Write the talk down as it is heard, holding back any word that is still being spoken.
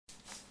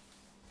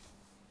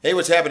Hey,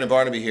 what's happening?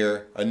 Barnaby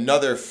here.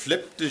 Another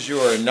flip du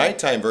jour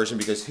nighttime version,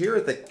 because here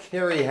at the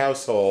Carey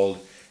household,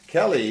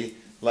 Kelly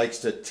likes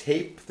to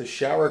tape the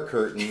shower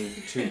curtain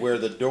to where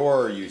the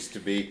door used to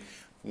be.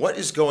 What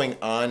is going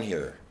on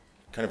here?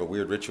 Kind of a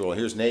weird ritual.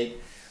 Here's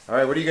Nate. All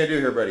right, what are you going to do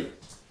here, buddy?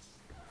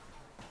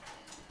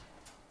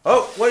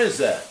 Oh, what is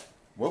that?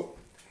 Whoop.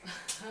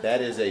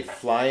 That is a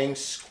flying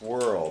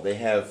squirrel. They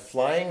have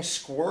flying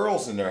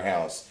squirrels in their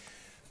house.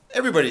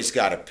 Everybody's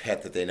got a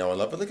pet that they know and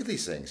love, but look at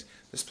these things.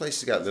 This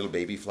place has got little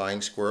baby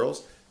flying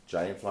squirrels,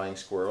 giant flying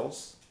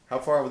squirrels. How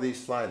far will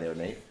these fly there,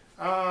 Nate?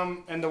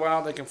 In the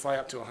wild, they can fly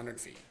up to 100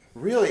 feet.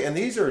 Really? And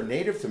these are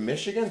native to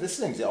Michigan? This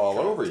thing's all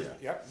over you.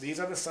 Yep, these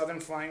are the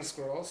southern flying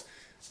squirrels.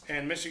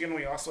 In Michigan,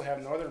 we also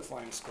have northern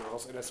flying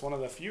squirrels, and it's one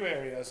of the few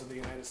areas of the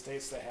United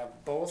States that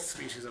have both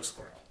species of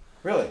squirrel.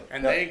 Really?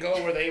 And they go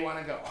where they want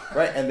to go.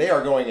 Right, and they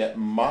are going at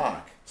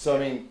Mach. So, I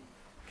mean,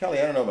 Kelly,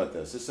 I don't know about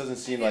this. This doesn't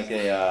seem like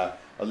a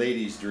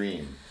lady's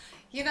dream.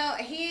 You know,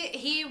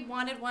 he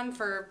wanted one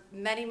for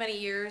many, many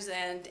years,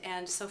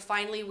 and so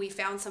finally we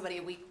found somebody.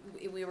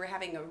 We were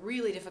having a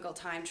really difficult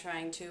time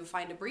trying to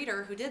find a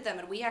breeder who did them,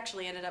 and we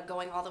actually ended up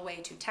going all the way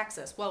to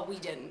Texas. Well, we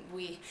didn't.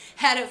 We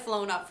had it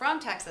flown up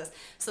from Texas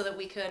so that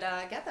we could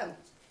get them.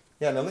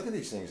 Yeah, now look at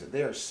these things.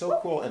 They are so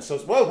cool and so...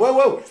 Whoa, whoa,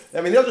 whoa!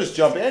 I mean, they'll just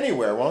jump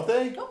anywhere, won't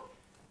they? Oh.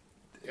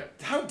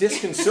 Yep. How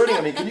disconcerting.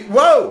 I mean, can you...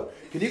 Whoa!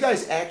 Can you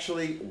guys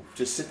actually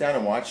just sit down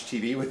and watch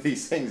TV with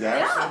these things out?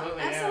 Yeah,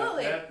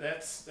 absolutely. Yeah.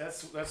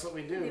 That's what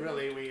we do,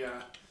 really.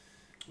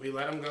 We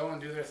let them go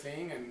and do their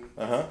thing, and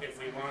if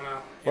we want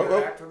to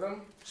interact with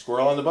them...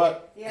 Squirrel on the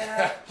butt.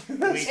 Yeah.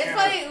 It's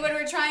funny when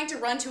we're trying to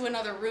run to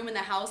another room in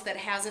the house that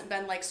hasn't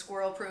been like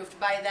squirrel proofed.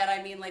 By that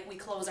I mean like we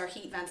close our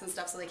heat vents and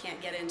stuff so they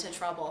can't get into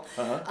trouble.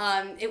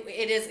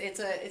 It's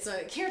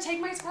a here,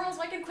 take my squirrels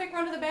so I can quick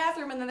run to the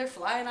bathroom, and then they're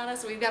flying on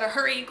us, so we've got to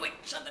hurry, quick,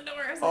 shut the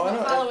doors, and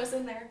they'll follow us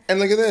in there. And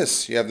look at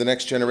this. You have the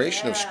next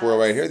generation of squirrel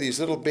right here.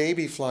 These little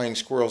baby flying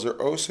squirrels are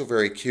oh so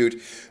very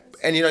cute.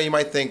 And you know, you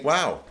might think,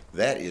 wow,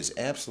 that is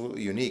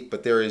absolutely unique.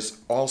 But there is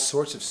all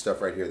sorts of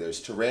stuff right here. There's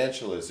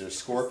tarantulas, there's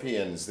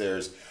scorpions,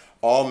 there's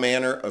all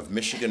manner of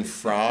Michigan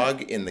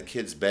frog in the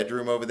kids'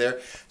 bedroom over there.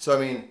 So,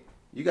 I mean,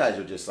 you guys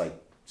are just like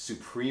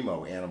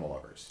supremo animal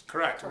lovers.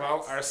 Correct.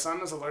 Well, our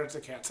son is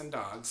allergic to cats and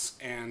dogs,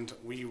 and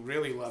we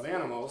really love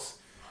animals.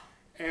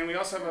 And we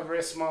also have a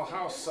very small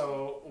house,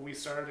 so we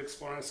started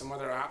exploring some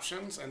other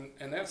options,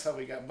 and that's how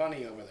we got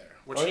Bunny over there,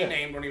 which he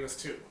named when he was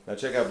 2. Now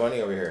check out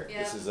Bunny over here. Yeah.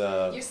 This is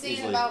you're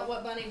seeing about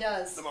what Bunny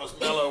does. The most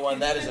mellow one.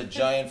 That is a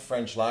giant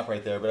French lop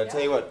right there. But I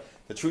tell you what,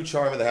 the true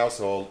charm of the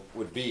household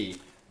would be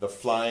the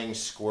flying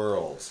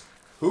squirrels.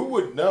 Who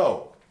would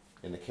know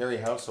in the Carey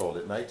household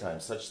at nighttime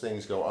such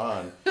things go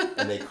on,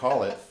 and they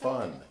call it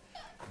fun.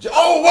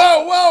 Oh,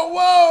 whoa, whoa,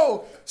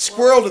 whoa!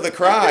 Squirrel to the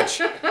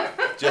crotch.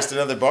 Just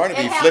another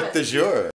Barnaby flip du jour.